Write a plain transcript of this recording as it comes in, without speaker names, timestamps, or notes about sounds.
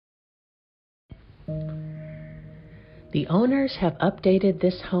The owners have updated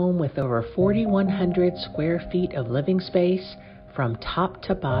this home with over 4,100 square feet of living space from top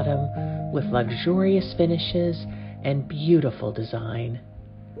to bottom, with luxurious finishes and beautiful design.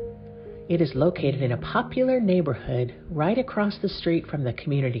 It is located in a popular neighborhood right across the street from the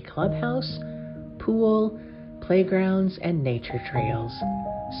community clubhouse, pool, playgrounds, and nature trails.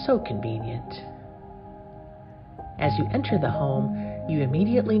 So convenient. As you enter the home, you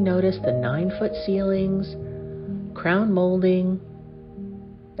immediately notice the 9-foot ceilings, crown molding,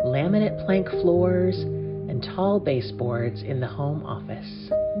 laminate plank floors, and tall baseboards in the home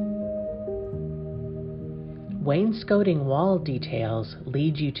office. Wainscoting wall details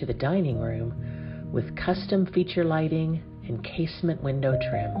lead you to the dining room with custom feature lighting and casement window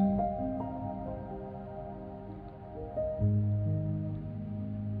trim.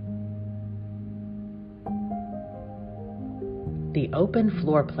 The open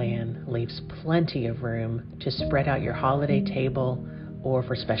floor plan leaves plenty of room to spread out your holiday table or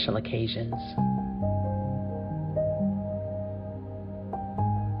for special occasions.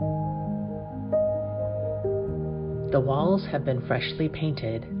 The walls have been freshly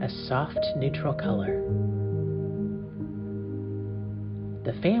painted a soft neutral color.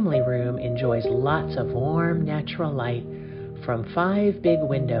 The family room enjoys lots of warm, natural light from 5 big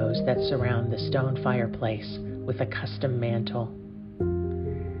windows that surround the stone fireplace with a custom mantel.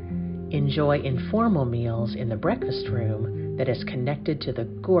 Enjoy informal meals in the breakfast room that is connected to the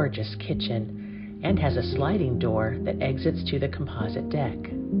gorgeous kitchen and has a sliding door that exits to the composite deck.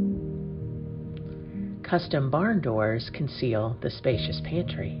 Custom barn doors conceal the spacious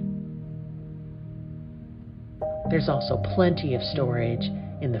pantry. There's also plenty of storage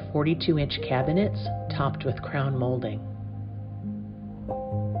in the 42-inch cabinets topped with crown molding.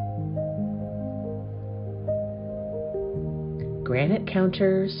 Granite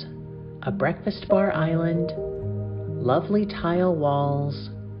counters, a breakfast bar island, lovely tile walls,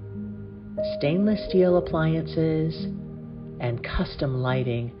 stainless steel appliances, and custom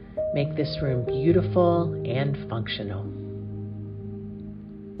lighting make this room beautiful and functional.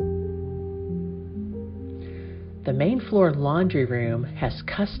 The main floor laundry room has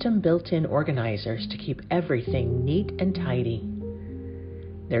custom built-in organizers to keep everything neat and tidy.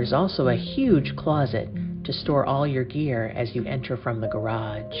 There's also a huge closet to store all your gear as you enter from the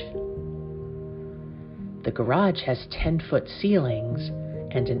garage. The garage has 10-foot ceilings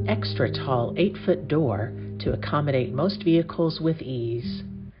and an extra tall 8-foot door to accommodate most vehicles with ease.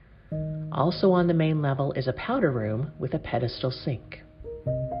 Also on the main level is a powder room with a pedestal sink.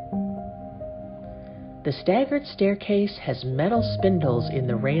 The staggered staircase has metal spindles in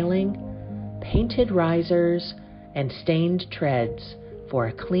the railing, painted risers, and stained treads for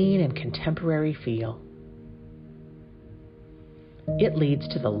a clean and contemporary feel. It leads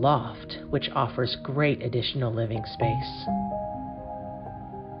to the loft, which offers great additional living space.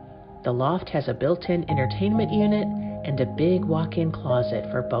 The loft has a built-in entertainment unit and a big walk-in closet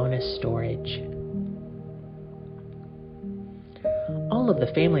for bonus storage. All of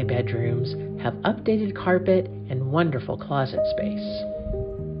the family bedrooms have updated carpet and wonderful closet space.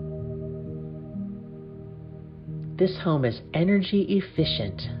 This home is energy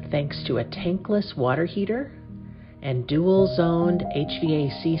efficient thanks to a tankless water heater and dual-zoned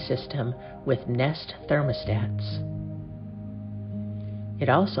HVAC system with Nest thermostats. It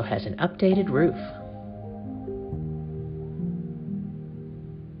also has an updated roof.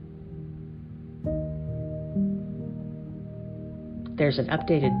 There's an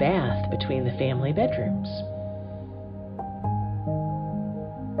updated bath between the family bedrooms.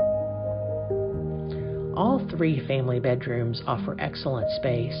 All 3 family bedrooms offer excellent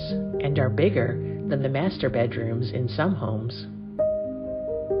space and are bigger than the master bedrooms in some homes.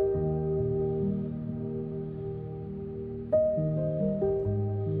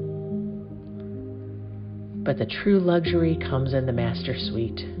 But the true luxury comes in the master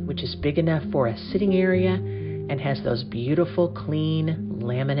suite, which is big enough for a sitting area and has those beautiful, clean,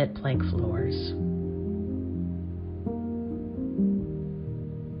 laminate plank floors.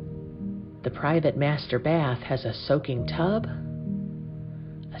 The private master bath has a soaking tub,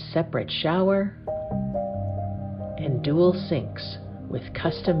 a separate shower, and dual sinks with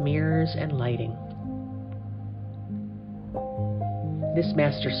custom mirrors and lighting. This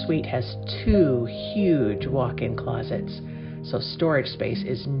master suite has 2 huge walk-in closets, so storage space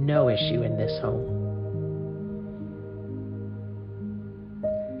is no issue in this home.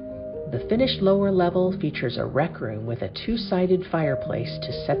 The finished lower level features a rec room with a 2-sided fireplace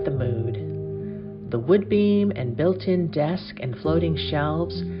to set the mood. The wood beam and built-in desk and floating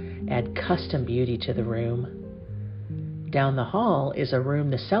shelves add custom beauty to the room. Down the hall is a room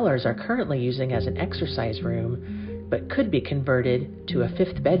the sellers are currently using as an exercise room, but could be converted to a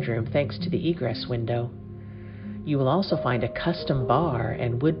 5th bedroom thanks to the egress window. You will also find a custom bar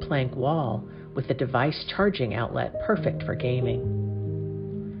and wood plank wall with a device charging outlet perfect for gaming.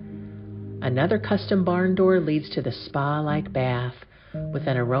 Another custom barn door leads to the spa-like bath with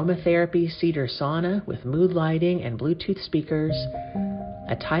an aromatherapy cedar sauna with mood lighting and Bluetooth speakers,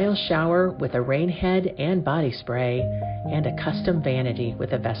 a tile shower with a rainhead and body spray, and a custom vanity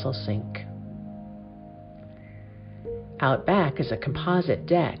with a vessel sink. Out back is a composite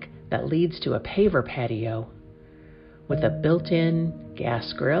deck that leads to a paver patio with a built-in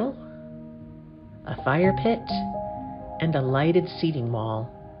gas grill, a fire pit, and a lighted seating wall.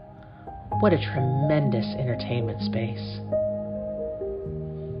 What a tremendous entertainment space.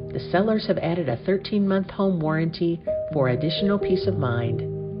 The sellers have added a 13-month home warranty for additional peace of mind.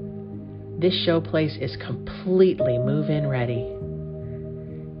 This showplace is completely move-in ready.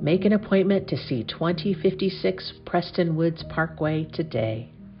 Make an appointment to see 2056 Preston Woods Parkway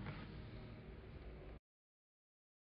today.